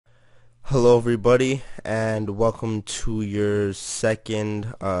Hello everybody, and welcome to your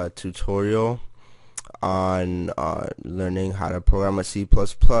second tutorial on learning how to program a C++.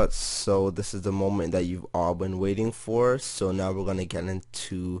 So this is the moment that you've all been waiting for. So now we're going to get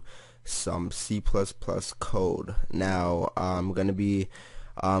into some C++ code. Now I'm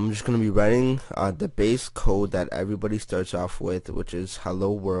just going to be writing the base code that everybody starts off with, which is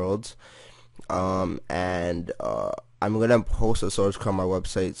hello world. And I'm gonna post a source code on my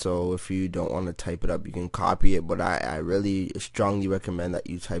website, so if you don't want to type it up, you can copy it. But I really strongly recommend that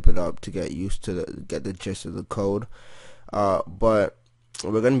you type it up to get used to get the gist of the code. But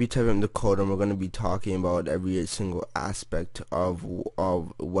we're gonna be typing the code, and we're gonna be talking about every single aspect of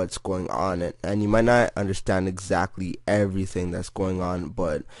what's going on, and you might not understand exactly everything that's going on,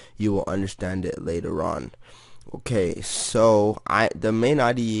 but you will understand it later on. Okay, so the main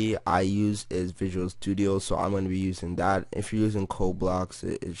IDE I use is Visual Studio, so I'm going to be using that. If you're using code blocks,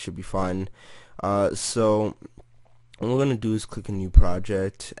 it should be fine. So what we're going to do is click a new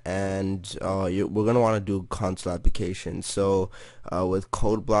project, and we're going to want to do console application. So with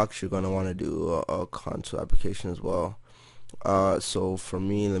code blocks, you're going to want to do a console application as well. So for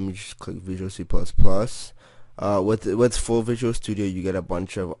me, let me just click Visual C++. With full Visual Studio, you get a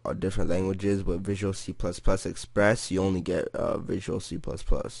bunch of different languages. With Visual C++ Express, you only get Visual C++,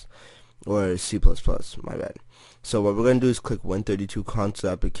 or C++, my bad. So what we're going to do is click Win32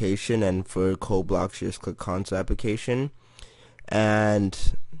 console application, and for code blocks, you just click console application, and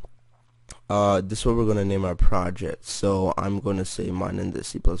this is what we're going to name our project. So I'm going to say mine in the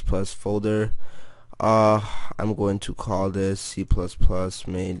C++ folder. I'm going to call this C++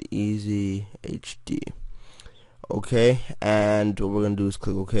 Made Easy HD. Okay, and what we're gonna do is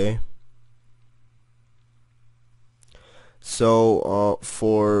click OK. So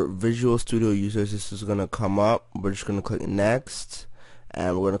for Visual Studio users, this is gonna come up. We're just gonna click next,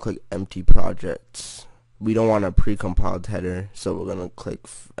 and we're gonna click empty projects. We don't want a pre-compiled header, so we're gonna click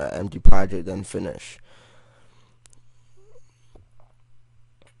empty project, then finish.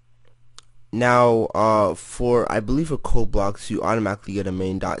 Now, I believe for code blocks, you automatically get a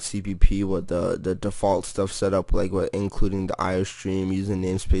main.cpp with the default stuff set up, like including the IO stream, using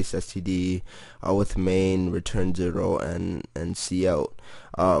namespace Std, with main, return 0, and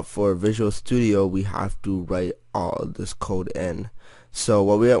cout. For Visual Studio, we have to write all of this code in. So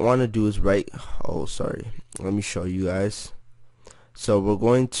what we want to do is let me show you guys. So we're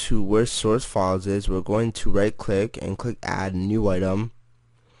going to, where source files is, we're going to right click and click add new item.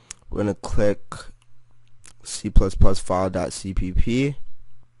 We're going to click C++ file.cpp,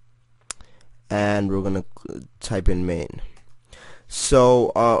 and we're going to type in main.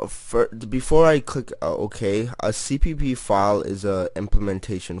 So before I click OK, a CPP file is a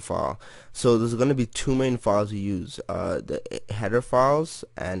implementation file. So there's going to be two main files we use, the header files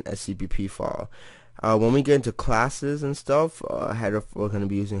and a CPP file. When we get into classes and stuff, we're going to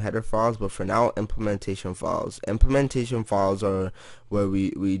be using header files, but for now, implementation files. Implementation files are where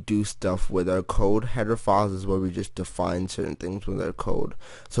we do stuff with our code. Header files is where we just define certain things with our code.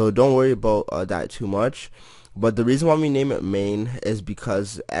 So don't worry about that too much. But the reason why we name it main is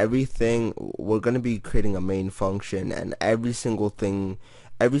because we're going to be creating a main function, and every single thing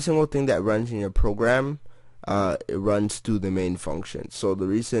that runs in your program, it runs through the main function. So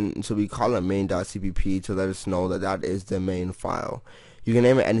we call it main.cpp to let us know that that is the main file. You can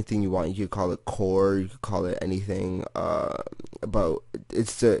name it anything you want. You could call it core, you could call it anything, but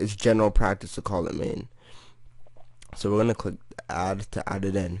it's general practice to call it main. So we're gonna click add to add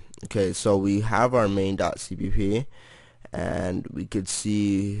it in. Okay, so we have our main.cpp, and we could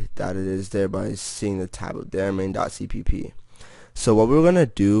see that it is there by seeing the tab up there, main.cpp. So what we're gonna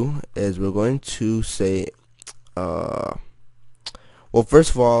do is we're going to say, well, first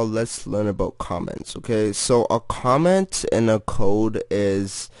of all, let's learn about comments. Okay, so a comment in a code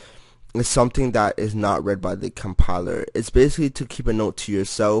is something that is not read by the compiler. It's basically to keep a note to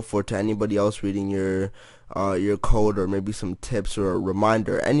yourself or to anybody else reading your code, or maybe some tips or a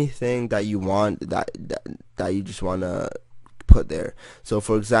reminder, anything that you want that you just want to put there. So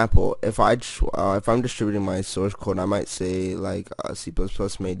for example, if I'm distributing my source code, I might say like C++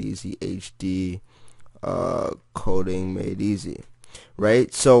 made easy HD coding made easy,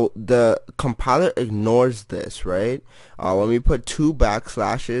 right? So the compiler ignores this, right? When we put two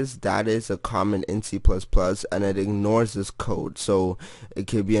backslashes, that is a comment in C++, and it ignores this code. So it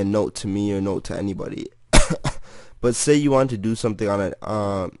could be a note to me or a note to anybody. But say you want to do something on it,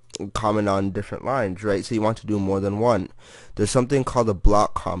 comment on different lines, right? So you want to do more than one. There's something called a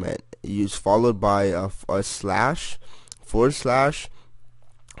block comment. Use followed by a slash, /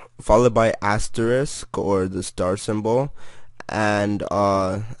 followed by asterisk or the star symbol, and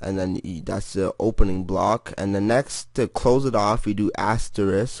then that's the opening block, and the next, to close it off, we do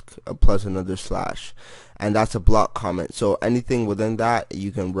asterisk plus another slash, and that's a block comment. So anything within that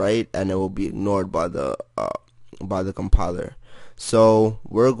you can write and it will be ignored by the compiler. So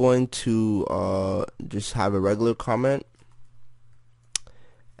we're going to just have a regular comment,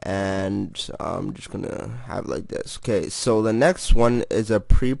 and I'm just gonna have like this. Okay, so the next one is a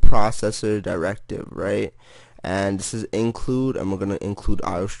preprocessor directive, right? And this is include, and we're going to include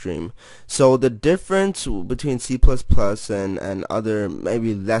IOStream. So the difference between C++ and other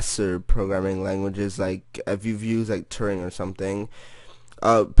maybe lesser programming languages, like if you've used like Turing or something,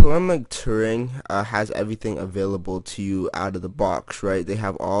 program like Turing has everything available to you out of the box, right? They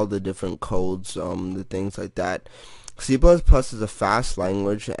have all the different codes, the things like that. C++ is a fast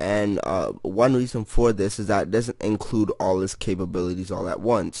language, and one reason for this is that it doesn't include all its capabilities all at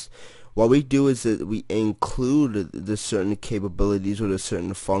once. What we do is that we include the certain capabilities or the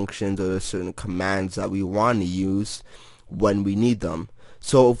certain functions or the certain commands that we want to use when we need them.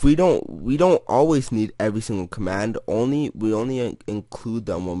 So if we don't always need every single command. We only include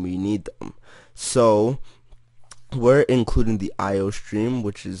them when we need them. So we're including the IOStream,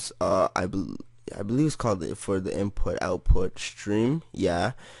 which is I believe it's called for the input output stream.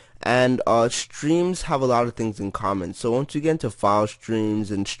 Yeah. And streams have a lot of things in common. So once you get into file streams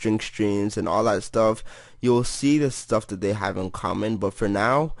and string streams and all that stuff, you'll see the stuff that they have in common. But for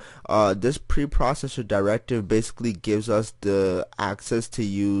now, this preprocessor directive basically gives us the access to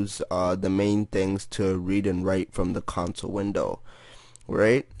use the main things to read and write from the console window,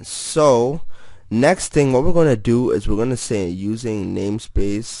 right? So next thing, what we're going to do is we're going to say using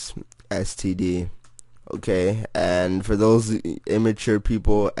namespace Std. Okay, and for those immature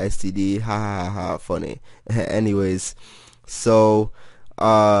people, STD, ha ha ha, funny. Anyways, so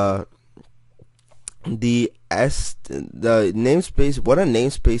the namespace, what a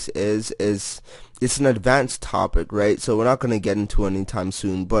namespace is it's an advanced topic, right? So we're not going to get into it anytime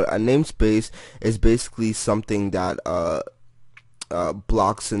soon, but a namespace is basically something that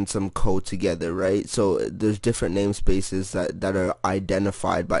blocks and some code together, right? So there's different namespaces that are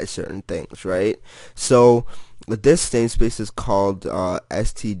identified by certain things, right? So this namespace is called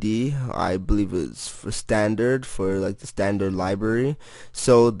STD. I believe it's for standard, for like the standard library.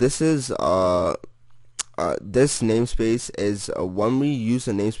 So this is this namespace is when we use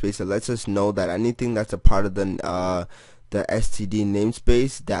a namespace, it lets us know that anything that's a part of the STD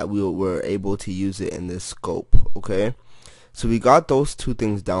namespace, that we're able to use it in this scope. Okay, so we got those two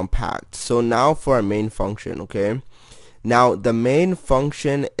things down packed. So now for our main function. Okay, now the main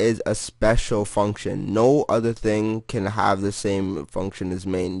function is a special function. No other thing can have the same function as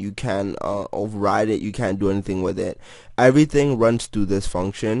main. You can override it. You can't do anything with it. Everything runs through this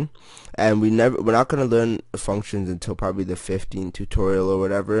function, and we're not going to learn functions until probably the 15th tutorial or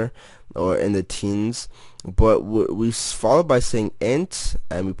whatever, or in the teens. But we follow by saying int,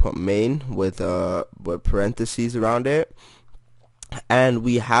 and we put main with parentheses around it. And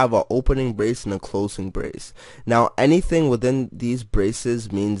we have an opening brace and a closing brace. Now anything within these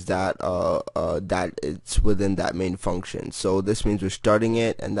braces means that that it's within that main function. So this means we're starting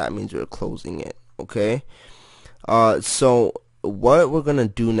it, and that means we're closing it. Okay, so what we're gonna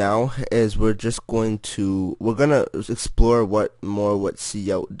do now is we're gonna explore what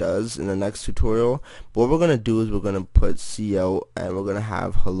cout does in the next tutorial. But what we're gonna do is we're gonna put cout, and we're gonna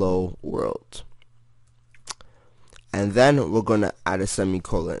have hello world, and then we're going to add a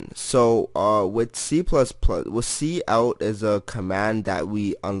semicolon. So with C++, cout is a command that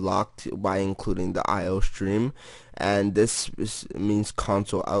we unlocked by including the IOStream, and this means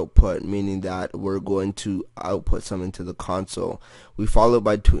console output, meaning that we're going to output something to the console. We follow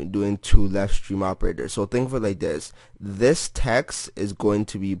by doing two left stream operators. So think of it like this: this text is going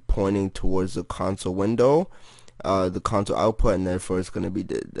to be pointing towards the console window, the console output, and therefore it's going to be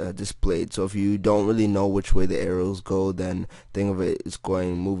displayed. So if you don't really know which way the arrows go, then think of it as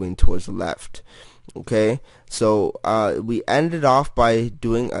moving towards the left. Okay, so we ended off by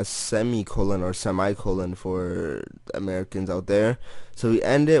doing a semicolon or semicolon for Americans out there. So we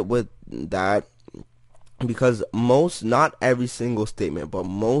end it with that, because not every single statement, but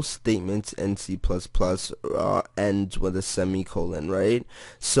most statements in C++ ends with a semicolon, right?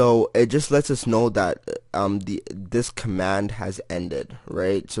 So it just lets us know that this command has ended,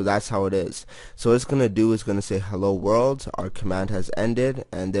 right? So that's how it is. So what it's gonna do is gonna say hello world, our command has ended,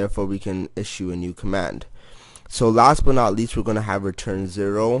 and therefore we can issue a new command. So last but not least, we're going to have return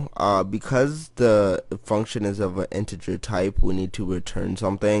 0. Because the function is of an integer type, we need to return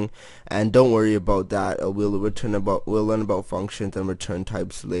something, and don't worry about that. We'll learn about functions and return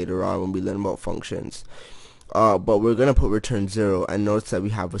types later on when we learn about functions. but we're gonna put return 0, and notice that we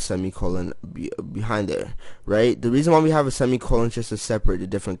have a semicolon behind there, right? The reason why we have a semicolon is just to separate the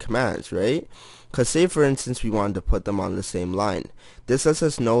different commands, right? Because say for instance we wanted to put them on the same line. This lets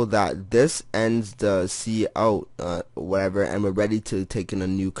us know that this ends the C out whatever, and we're ready to take in a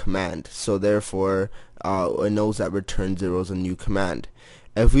new command. So therefore it knows that return 0 is a new command.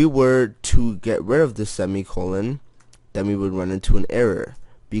 If we were to get rid of the semicolon, then we would run into an error,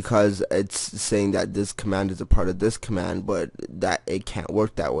 because it's saying that this command is a part of this command, but that it can't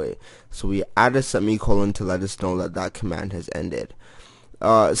work that way. So we add a semicolon to let us know that that command has ended.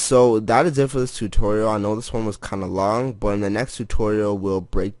 So that is it for this tutorial. I know this one was kind of long, but in the next tutorial we'll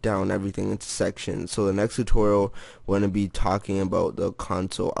break down everything into sections. So the next tutorial we're going to be talking about the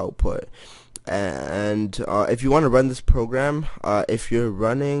console output. And if you want to run this program, if you're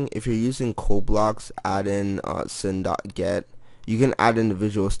using code blocks, add in sin.get. You can add in the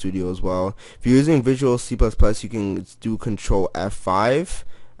Visual Studio as well. If you're using Visual C++, you can do Control F5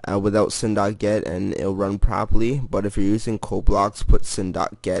 without sin.get, and it'll run properly. But if you're using code blocks, put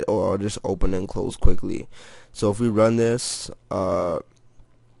sin.get, or I'll just open and close quickly. So if we run this, let's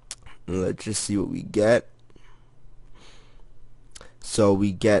just see what we get. So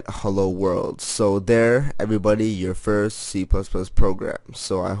we get hello world. So there, everybody, your first C++ program.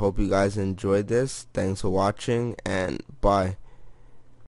 So I hope you guys enjoyed this. Thanks for watching, and bye.